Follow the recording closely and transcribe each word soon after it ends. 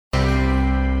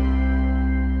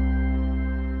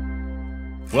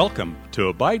Welcome to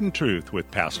Abide in Truth with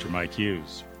Pastor Mike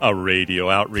Hughes, a radio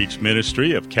outreach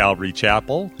ministry of Calvary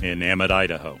Chapel in Emmett,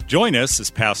 Idaho. Join us as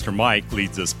Pastor Mike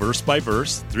leads us verse by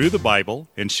verse through the Bible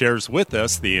and shares with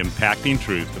us the impacting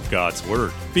truth of God's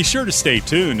Word. Be sure to stay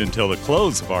tuned until the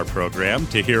close of our program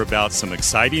to hear about some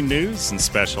exciting news and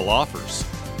special offers.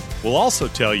 We'll also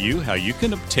tell you how you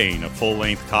can obtain a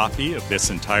full-length copy of this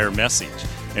entire message.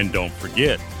 And don't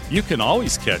forget, you can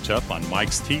always catch up on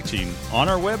Mike's teaching on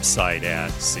our website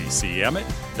at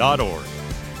ccemmett.org.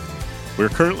 We're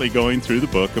currently going through the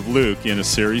book of Luke in a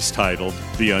series titled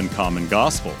The Uncommon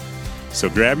Gospel. So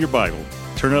grab your Bible,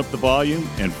 turn up the volume,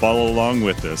 and follow along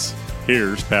with us.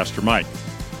 Here's Pastor Mike.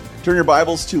 Turn your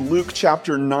Bibles to Luke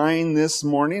chapter 9 this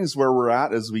morning is where we're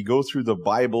at as we go through the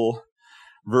Bible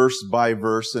verse by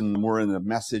verse, and we're in a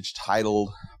message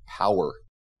titled Power.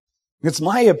 It's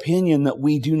my opinion that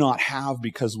we do not have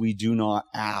because we do not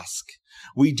ask.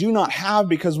 We do not have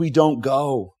because we don't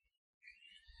go.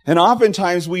 And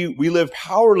oftentimes we live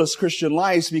powerless Christian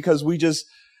lives because we just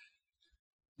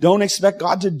don't expect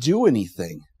God to do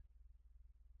anything.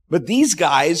 But these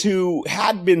guys who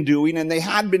had been doing and they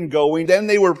had been going, then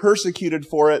they were persecuted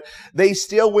for it. They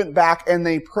still went back and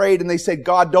they prayed and they said,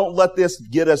 God, don't let this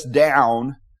get us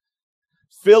down.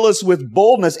 Fill us with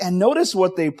boldness. And notice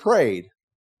what they prayed.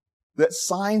 That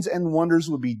signs and wonders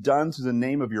would be done through the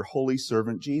name of your holy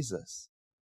servant Jesus.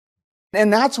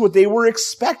 And that's what they were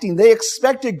expecting. They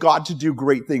expected God to do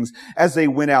great things as they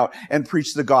went out and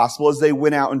preached the gospel, as they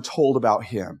went out and told about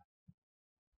Him.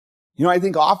 You know, I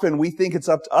think often we think it's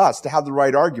up to us to have the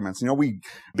right arguments. You know, we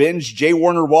binge J.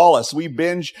 Warner Wallace. We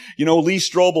binge, Lee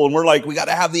Strobel, and we're like, we got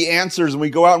to have the answers. And we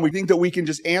go out and we think that we can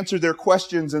just answer their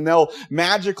questions and they'll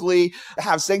magically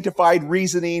have sanctified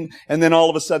reasoning, and then all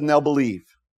of a sudden they'll believe.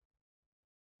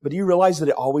 But do you realize that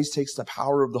it always takes the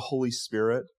power of the Holy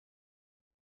Spirit?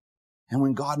 And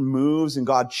when God moves and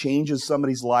God changes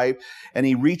somebody's life and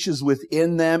He reaches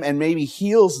within them and maybe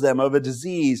heals them of a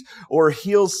disease or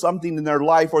heals something in their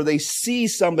life, or they see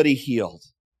somebody healed.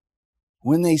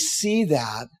 When they see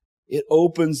that, it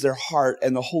opens their heart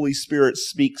and the Holy Spirit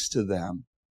speaks to them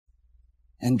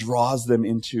and draws them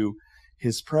into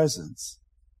His presence.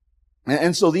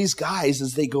 And so these guys,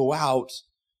 as they go out,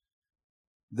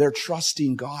 they're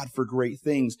trusting God for great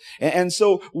things. And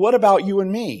so what about you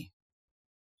and me?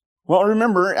 Well,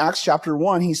 remember Acts chapter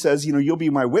 1, He says, you'll be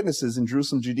my witnesses in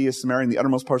Jerusalem, Judea, Samaria, and the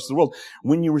uttermost parts of the world.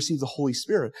 When you receive the Holy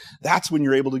Spirit, that's when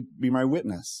you're able to be my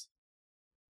witness.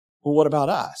 Well, what about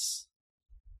us?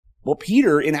 Well,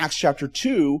 Peter in Acts chapter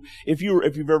 2, if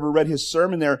you've ever read his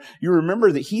sermon there, you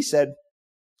remember that he said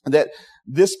that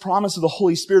this promise of the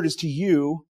Holy Spirit is to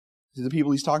you, to the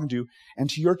people he's talking to, and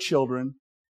to your children,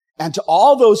 and to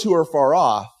all those who are far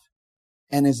off,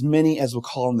 and as many as will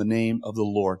call on the name of the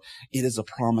Lord. It is a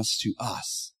promise to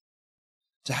us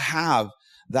to have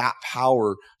that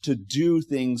power to do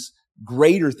things,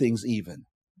 greater things even,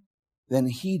 than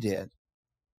He did,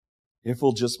 if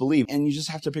we'll just believe. And you just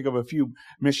have to pick up a few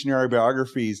missionary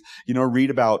biographies,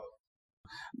 read about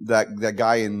that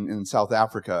guy in South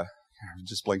Africa. I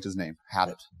just blanked his name. Had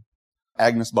it.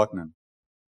 Agnes Buchanan.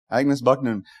 Agnes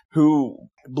Buchanan, who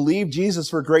believed Jesus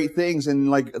for great things,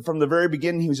 and from the very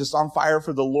beginning, he was just on fire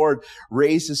for the Lord,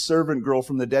 raised his servant girl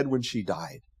from the dead when she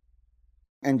died.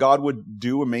 And God would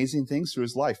do amazing things through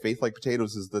his life. Faith Like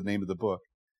Potatoes is the name of the book.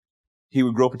 He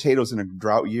would grow potatoes in a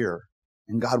drought year,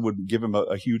 and God would give him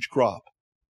a huge crop.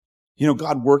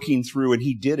 God working through, and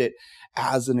He did it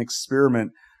as an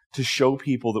experiment to show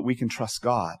people that we can trust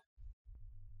God.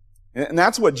 And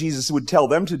that's what Jesus would tell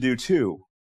them to do too.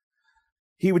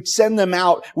 He would send them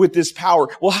out with this power.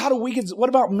 Well, what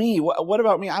about me? What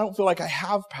about me? I don't feel like I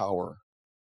have power.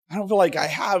 I don't feel like I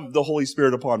have the Holy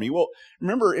Spirit upon me. Well,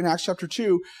 remember in Acts chapter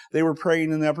 2, they were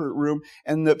praying in the upper room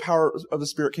and the power of the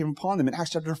Spirit came upon them. In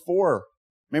Acts chapter 4,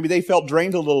 maybe they felt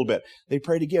drained a little bit. They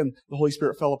prayed again. The Holy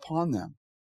Spirit fell upon them.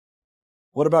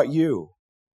 What about you?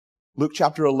 Luke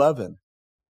chapter 11.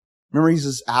 Remember, He's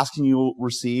just asking you will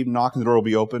receive, knock and the door will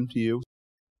be open to you.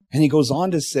 And He goes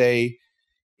on to say,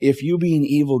 if you being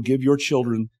evil give your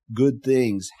children good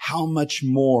things, how much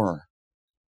more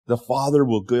the Father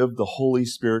will give the Holy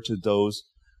Spirit to those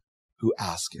who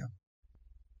ask Him.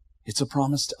 It's a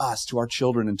promise to us, to our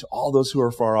children, and to all those who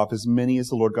are far off, as many as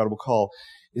the Lord God will call,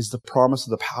 is the promise of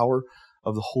the power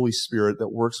of the Holy Spirit that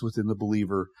works within the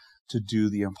believer to do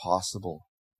the impossible.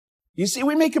 You see,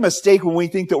 we make a mistake when we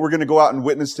think that we're going to go out and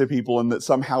witness to people and that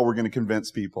somehow we're going to convince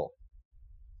people.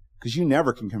 Because you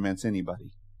never can convince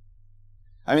anybody.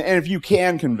 And if you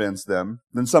can convince them,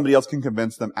 then somebody else can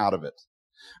convince them out of it.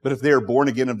 But if they are born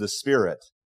again of the Spirit,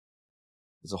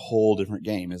 it's a whole different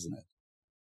game, isn't it?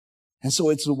 And so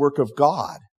it's the work of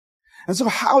God. And so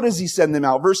how does he send them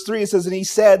out? Verse 3, it says, and he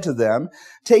said to them,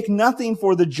 take nothing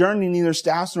for the journey, neither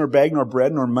staffs, nor bag, nor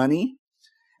bread, nor money,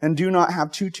 and do not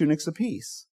have 2 tunics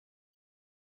apiece.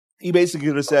 He basically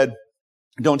could have said,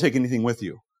 don't take anything with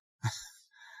you.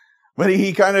 But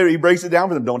he breaks it down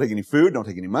for them. Don't take any food, don't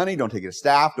take any money, don't take a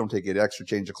staff, don't take an extra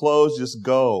change of clothes, just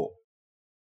go.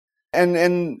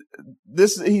 And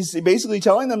this, he's basically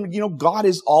telling them, God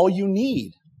is all you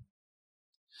need.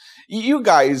 You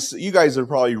guys have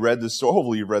probably read this story.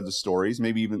 Hopefully you've read the stories,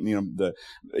 maybe even, the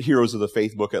Heroes of the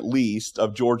Faith book at least,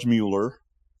 of George Mueller,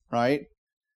 right?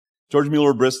 George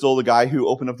Mueller Bristol, the guy who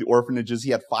opened up the orphanages.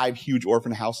 He had 5 huge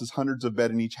orphan houses, hundreds of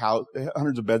beds in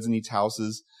each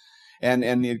houses.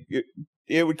 And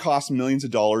it would cost millions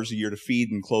of dollars a year to feed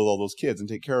and clothe all those kids and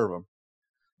take care of them.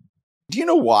 Do you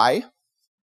know why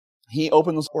he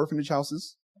opened those orphanage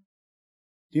houses?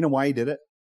 Do you know why he did it?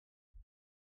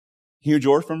 Huge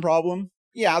orphan problem?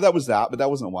 Yeah, that, but that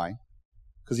wasn't why.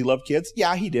 Because he loved kids?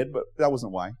 Yeah, he did, but that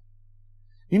wasn't why.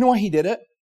 You know why he did it?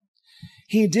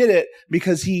 He did it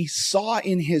because he saw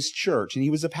in his church, and he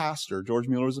was a pastor, George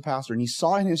Mueller was a pastor, and he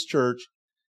saw in his church,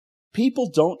 people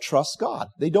don't trust God.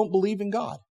 They don't believe in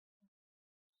God.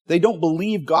 They don't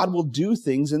believe God will do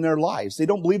things in their lives. They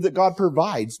don't believe that God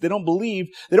provides. They don't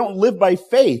live by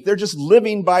faith. They're just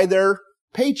living by their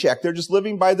paycheck. They're just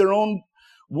living by their own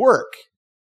work.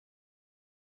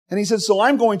 And he said, so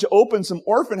I'm going to open some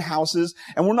orphan houses,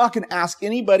 and we're not going to ask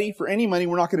anybody for any money.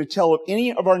 We're not going to tell of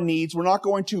any of our needs. We're not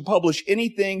going to publish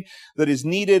anything that is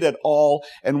needed at all.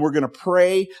 And we're going to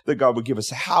pray that God would give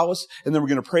us a house. And then we're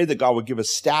going to pray that God would give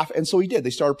us staff. And so he did. They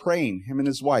started praying. Him and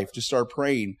his wife just started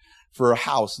praying for a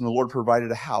house, and the Lord provided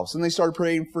a house. And they started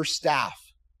praying for staff.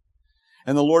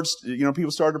 And the Lord,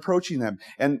 people started approaching them.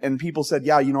 And people said,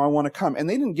 yeah, I want to come. And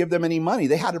they didn't give them any money.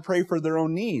 They had to pray for their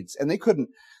own needs. And they couldn't.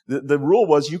 The rule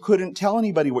was you couldn't tell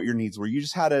anybody what your needs were. You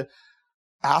just had to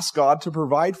ask God to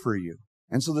provide for you.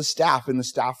 And so the staff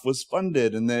was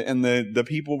funded, and the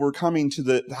people were coming to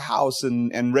the house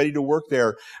and ready to work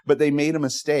there. But they made a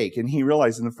mistake. And he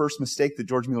realized, and the first mistake that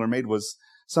George Mueller made was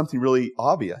something really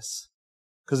obvious.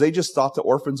 Because they just thought the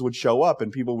orphans would show up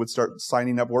and people would start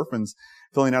signing up orphans,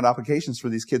 filling out applications for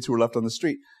these kids who were left on the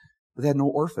street. But they had no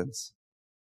orphans.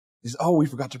 They said, we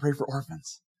forgot to pray for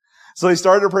orphans. So they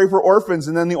started to pray for orphans,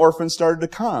 and then the orphans started to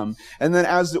come. And then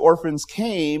as the orphans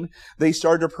came, they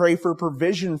started to pray for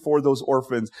provision for those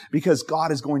orphans, because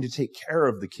God is going to take care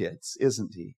of the kids,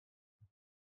 isn't he?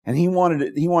 And he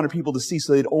wanted people to see,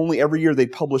 so every year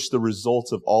they'd publish the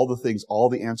results of all the things, all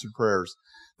the answered prayers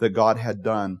that God had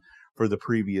done for the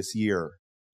previous year.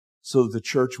 So that the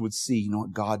church would see,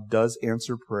 God does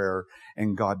answer prayer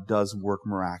and God does work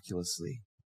miraculously.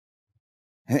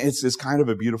 And it's kind of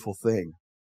a beautiful thing.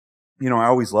 I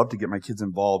always love to get my kids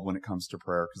involved when it comes to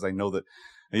prayer, because I know that,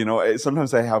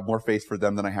 sometimes I have more faith for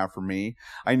them than I have for me.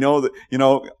 I know that,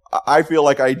 I feel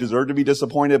like I deserve to be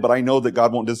disappointed, but I know that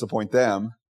God won't disappoint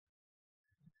them.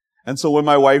 And so when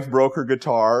my wife broke her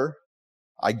guitar,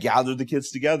 I gathered the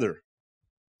kids together.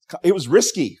 It was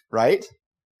risky, right?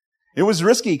 It was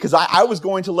risky because I was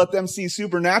going to let them see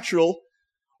supernatural,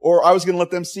 or I was going to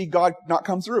let them see God not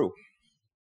come through,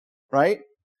 right?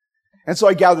 And so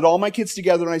I gathered all my kids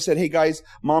together and I said, hey guys,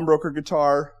 Mom broke her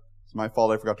guitar. It's my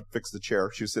fault. I forgot to fix the chair.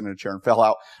 She was sitting in a chair and fell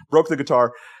out, broke the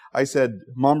guitar. I said,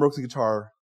 Mom broke the guitar.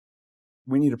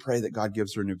 We need to pray that God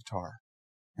gives her a new guitar.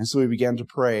 And so we began to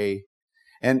pray.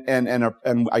 And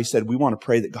I said, we want to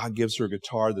pray that God gives her a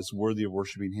guitar that's worthy of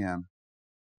worshiping him.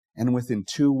 And within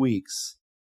 2 weeks,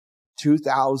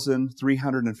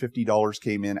 $2,350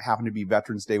 came in. It happened to be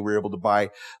Veterans Day. We were able to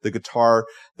buy the guitar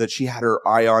that she had her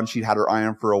eye on. She'd had her eye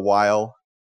on for a while.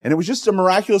 And it was just a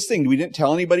miraculous thing. We didn't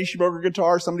tell anybody she broke her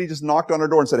guitar. Somebody just knocked on her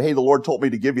door and said, hey, the Lord told me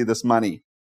to give you this money.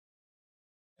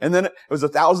 And then it was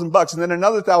 $1,000. And then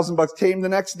another $1,000 came the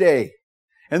next day.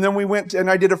 And then we went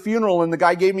and I did a funeral, and the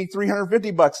guy gave me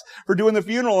 $350 for doing the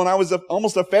funeral. And I was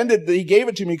almost offended that he gave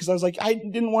it to me, because I was like, I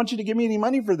didn't want you to give me any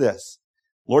money for this.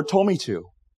 Lord told me to.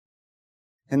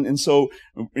 And so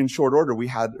in short order, we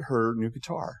had her new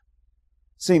guitar.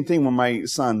 Same thing when my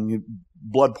son,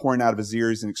 blood pouring out of his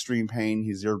ears in extreme pain,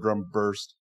 his eardrum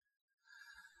burst.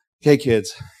 Okay,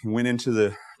 kids, he went into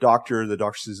the doctor. The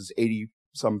doctor says it's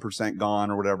 80%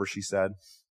 gone or whatever she said.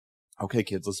 Okay,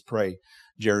 kids, let's pray.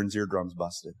 Jaren's eardrum's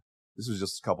busted. This was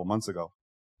just a couple months ago.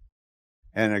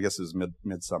 And I guess it was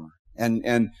midsummer.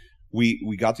 And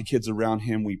we got the kids around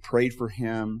him. We prayed for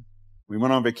him. We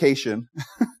went on vacation.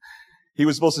 He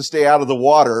was supposed to stay out of the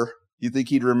water. You think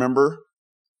he'd remember?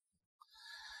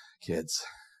 Kids.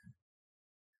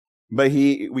 But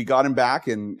we got him back,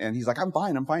 and he's like, I'm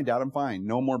fine, Dad, I'm fine.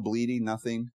 No more bleeding,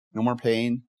 nothing. No more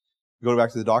pain. Go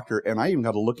back to the doctor, and I even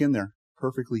got to look in there.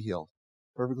 Perfectly healed.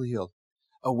 Perfectly healed.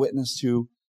 A witness to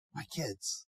my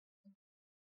kids.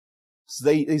 So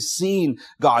they've seen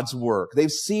God's work.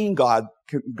 They've seen God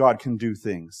can do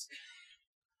things.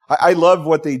 I love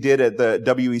what they did at the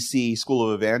WEC School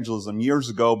of Evangelism. Years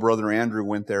ago, Brother Andrew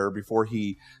went there before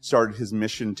he started his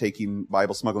mission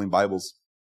smuggling Bibles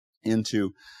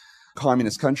into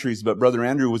communist countries. But Brother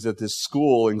Andrew was at this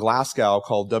school in Glasgow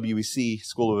called WEC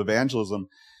School of Evangelism.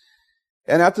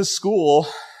 And at the school,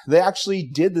 they actually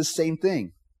did the same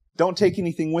thing. Don't take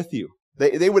anything with you.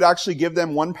 They would actually give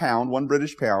them £1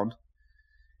 British pound,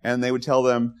 and they would tell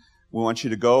them, we want you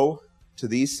to go to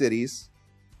these cities.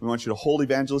 We want you to hold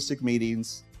evangelistic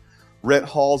meetings, rent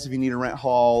halls if you need to rent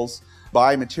halls,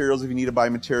 buy materials if you need to buy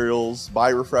materials, buy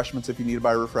refreshments if you need to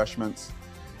buy refreshments,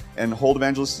 and hold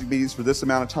evangelistic meetings for this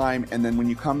amount of time. And then when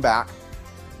you come back,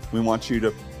 you have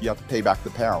to pay back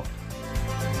the pound.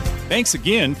 Thanks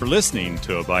again for listening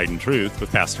to Abide in Truth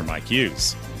with Pastor Mike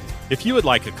Hughes. If you would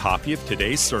like a copy of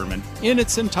today's sermon in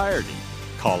its entirety,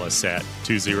 call us at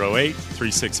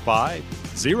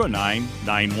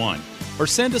 208-365-0991 or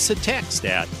send us a text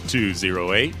at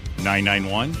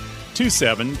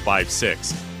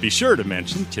 208-991-2756. Be sure to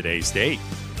mention today's date.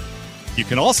 You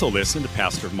can also listen to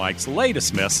Pastor Mike's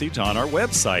latest message on our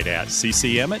website at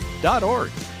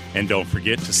ccemmett.org. And don't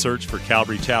forget to search for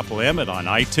Calvary Chapel Emmett on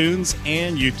iTunes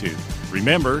and YouTube.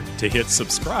 Remember to hit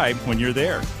subscribe when you're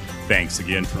there. Thanks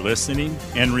again for listening,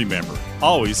 and remember,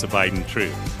 always abide in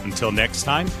truth. Until next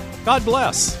time, God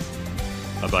bless.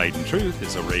 Abide in Truth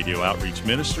is a radio outreach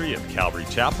ministry of Calvary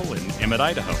Chapel in Emmett,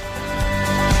 Idaho.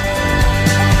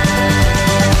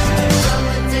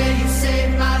 Someday you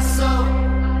saved my soul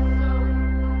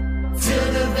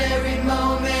till the very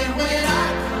moment when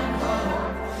I come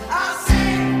home. I'll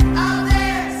sing, I'll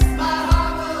dance, my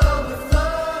heart will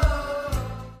overflow.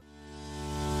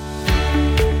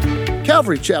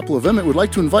 Calvary Chapel of Emmett would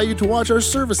like to invite you to watch our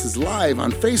services live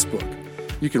on Facebook.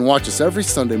 You can watch us every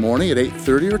Sunday morning at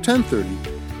 8:30 or 10:30.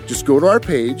 Just go to our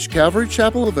page, Calvary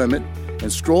Chapel of Emmett,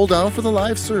 and scroll down for the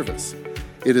live service.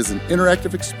 It is an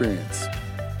interactive experience.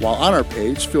 While on our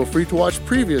page, feel free to watch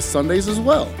previous Sundays as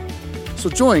well. So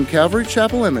join Calvary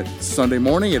Chapel Emmett Sunday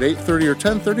morning at 8:30 or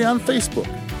 10:30 on Facebook.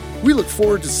 We look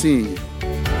forward to seeing you.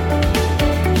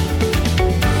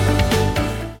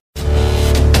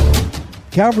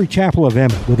 Calvary Chapel of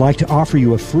Emmett would like to offer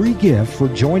you a free gift for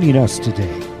joining us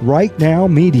today. Right Now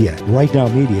Media. Right Now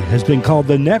Media has been called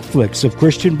the Netflix of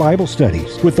Christian Bible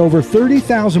studies. With over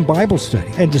 30,000 Bible study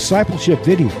and discipleship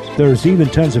videos, there's even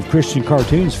tons of Christian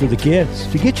cartoons for the kids.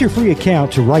 To get your free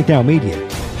account to Right Now Media,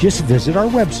 just visit our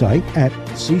website at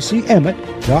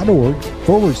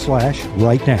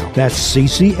ccemmett.org/rightnow. That's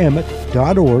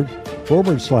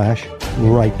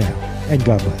ccemmett.org/rightnow. And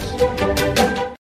God bless.